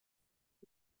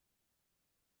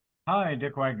Hi,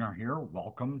 Dick Wagner here.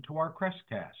 Welcome to our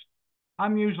Crestcast.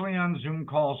 I'm usually on Zoom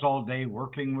calls all day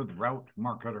working with route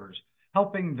marketers,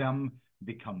 helping them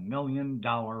become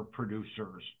million-dollar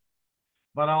producers.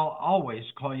 But I'll always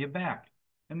call you back.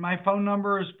 And my phone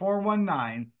number is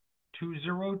 419-202-6745.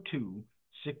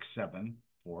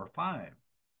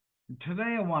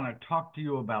 Today I want to talk to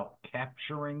you about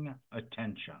capturing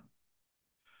attention.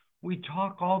 We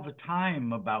talk all the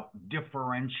time about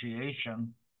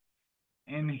differentiation,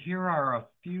 and here are a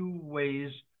few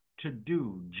ways to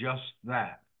do just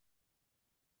that.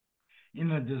 In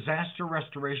the disaster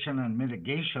restoration and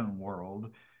mitigation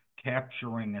world,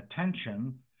 capturing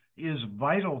attention is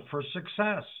vital for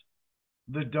success.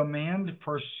 The demand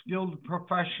for skilled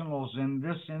professionals in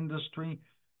this industry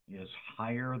is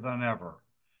higher than ever,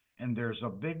 and there's a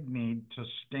big need to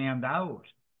stand out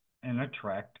and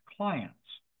attract clients.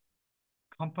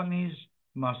 Companies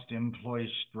must employ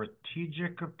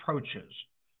strategic approaches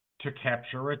to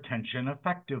capture attention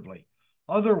effectively.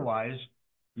 Otherwise,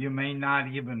 you may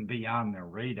not even be on their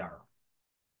radar.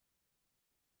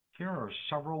 Here are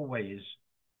several ways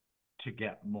to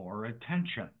get more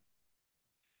attention.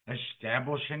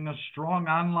 Establishing a strong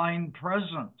online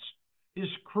presence is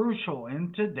crucial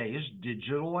in today's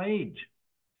digital age.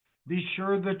 Be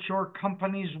sure that your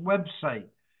company's website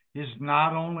is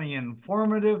not only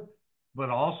informative, but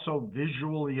also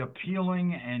visually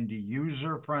appealing and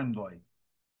user-friendly.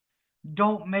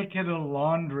 Don't make it a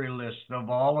laundry list of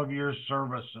all of your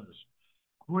services.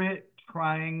 Quit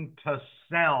trying to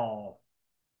sell.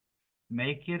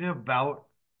 Make it about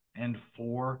and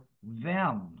for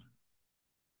them.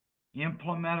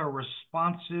 Implement a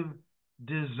responsive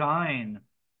design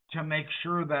to make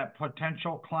sure that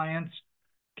potential clients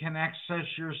can access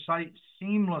your site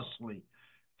seamlessly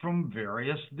from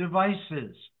various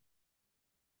devices.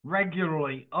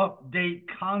 Regularly update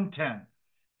content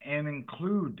and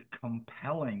include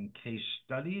compelling case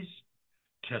studies,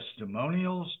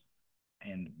 testimonials,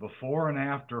 and before and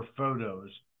after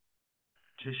photos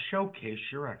to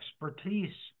showcase your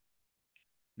expertise.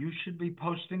 You should be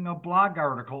posting a blog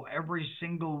article every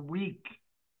single week.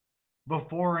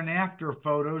 Before and after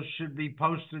photos should be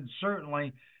posted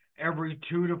certainly every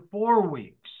 2 to 4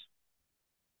 weeks.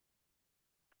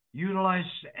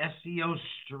 Utilize SEO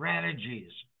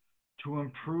strategies to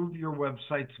improve your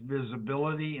website's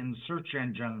visibility in search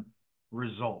engine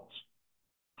results.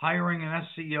 Hiring an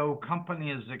SEO company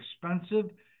is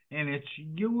expensive and it's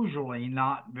usually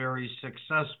not very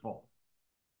successful.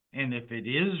 And if it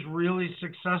is really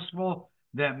successful,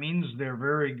 that means they're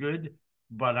very good,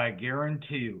 but I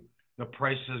guarantee you the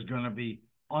price is going to be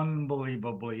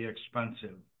unbelievably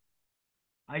expensive.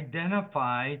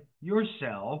 Identify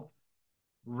yourself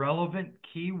relevant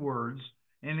keywords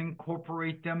and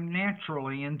incorporate them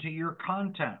naturally into your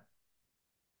content.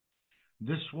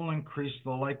 This will increase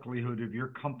the likelihood of your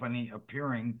company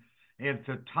appearing at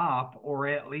the top or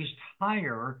at least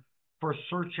higher for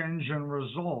search engine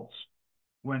results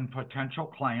when potential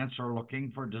clients are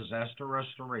looking for disaster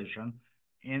restoration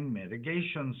and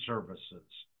mitigation services.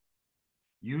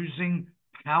 Using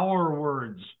power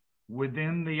words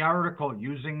within the article,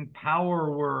 using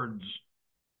power words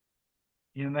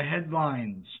in the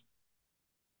headlines.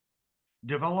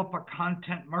 Develop a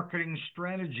content marketing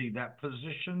strategy that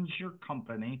positions your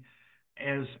company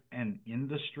as an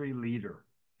industry leader.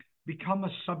 Become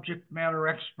a subject matter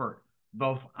expert,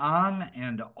 both on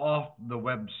and off the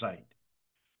website.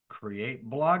 Create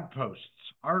blog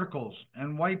posts, articles,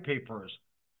 and white papers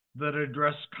that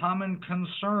address common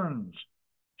concerns,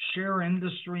 share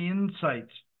industry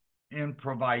insights, and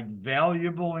provide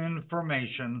valuable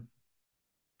information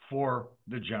for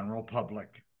the general public.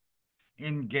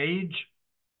 Engage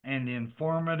and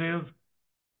informative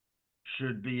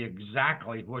should be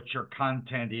exactly what your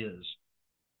content is,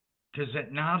 because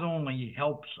it not only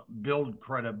helps build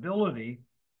credibility,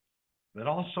 but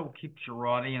also keeps your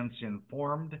audience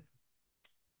informed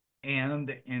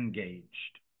and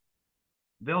engaged.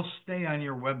 They'll stay on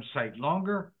your website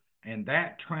longer, and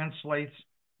that translates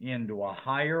into a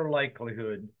higher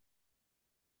likelihood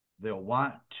they'll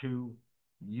want to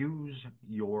use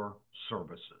your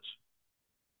services.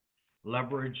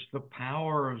 Leverage the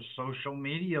power of social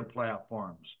media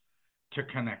platforms to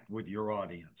connect with your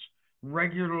audience.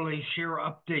 Regularly share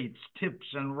updates,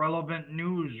 tips, and relevant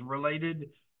news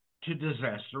related to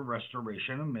disaster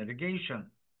restoration and mitigation.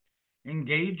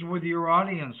 Engage with your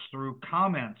audience through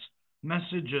comments,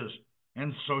 messages,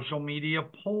 and social media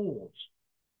polls.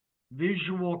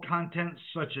 Visual content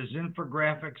such as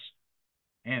infographics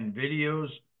and videos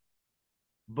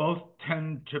both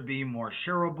tend to be more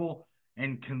shareable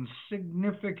and can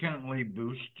significantly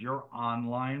boost your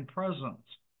online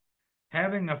presence.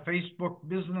 Having a Facebook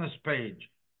business page,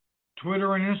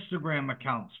 Twitter and Instagram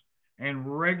accounts,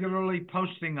 and regularly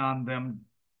posting on them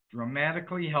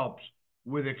dramatically helps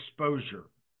with exposure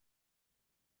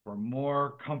for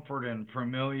more comfort and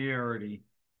familiarity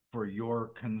for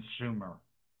your consumer.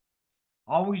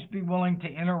 Always be willing to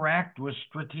interact with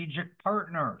strategic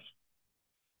partners.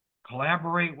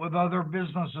 Collaborate with other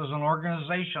businesses and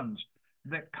organizations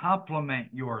that complement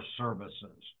your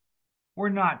services. We're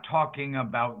not talking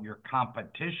about your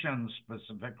competition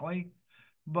specifically,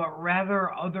 but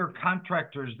rather other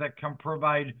contractors that can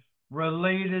provide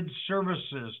related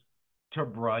services to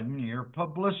broaden your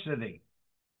publicity.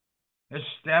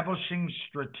 Establishing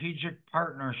strategic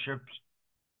partnerships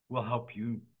will help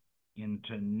you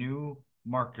into new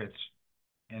markets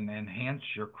and enhance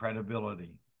your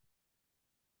credibility.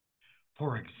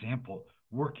 For example,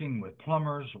 working with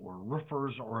plumbers or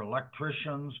roofers or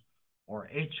electricians or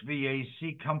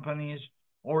HVAC companies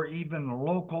or even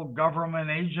local government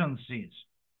agencies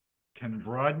can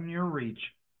broaden your reach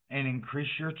and increase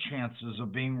your chances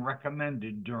of being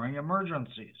recommended during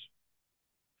emergencies.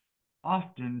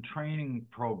 Often training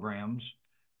programs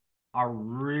are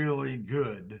really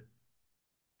good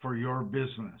for your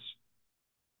business.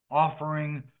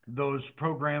 Offering those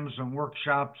programs and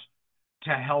workshops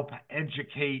to help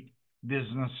educate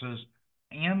businesses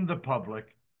and the public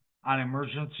on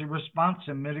emergency response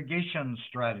and mitigation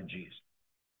strategies.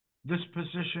 This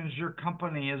positions your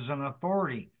company as an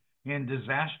authority in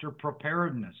disaster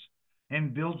preparedness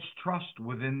and builds trust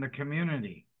within the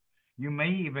community. You may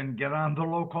even get on the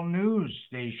local news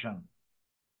station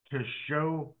to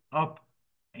show up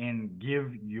and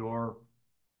give your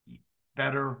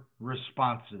better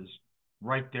responses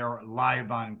right there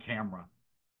live on camera.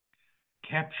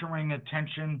 Capturing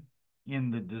attention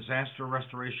in the disaster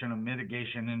restoration and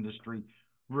mitigation industry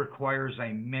requires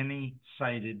a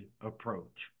many-sided approach.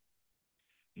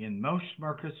 In most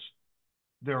markets,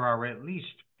 there are at least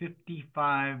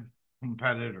 55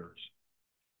 competitors,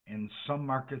 and some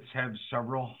markets have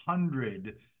several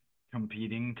hundred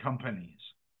competing companies.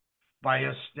 By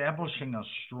establishing a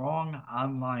strong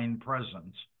online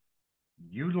presence,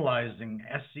 utilizing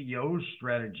SEO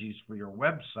strategies for your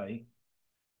website,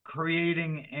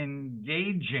 creating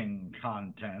engaging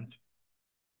content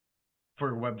for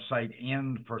your website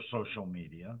and for social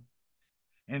media,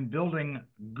 and building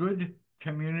good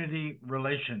community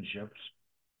relationships,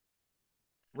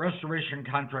 restoration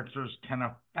contractors can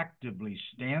effectively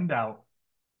stand out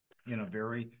in a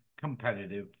very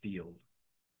competitive field.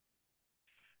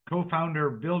 Co-founder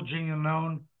Bill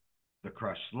Giannone, the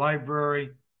Crush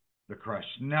Library, the Crush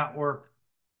Network,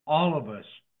 all of us,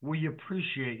 we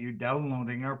appreciate you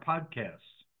downloading our podcasts.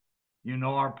 You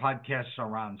know our podcasts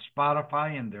are on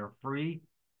Spotify and they're free.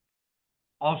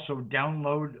 Also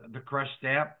download the Crush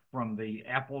app from the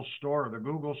Apple Store or the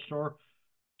Google Store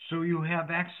so you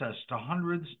have access to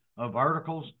hundreds of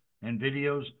articles and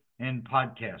videos and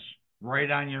podcasts right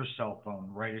on your cell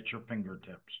phone, right at your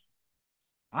fingertips.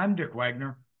 I'm Dick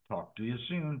Wagner. Talk to you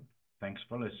soon. Thanks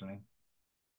for listening.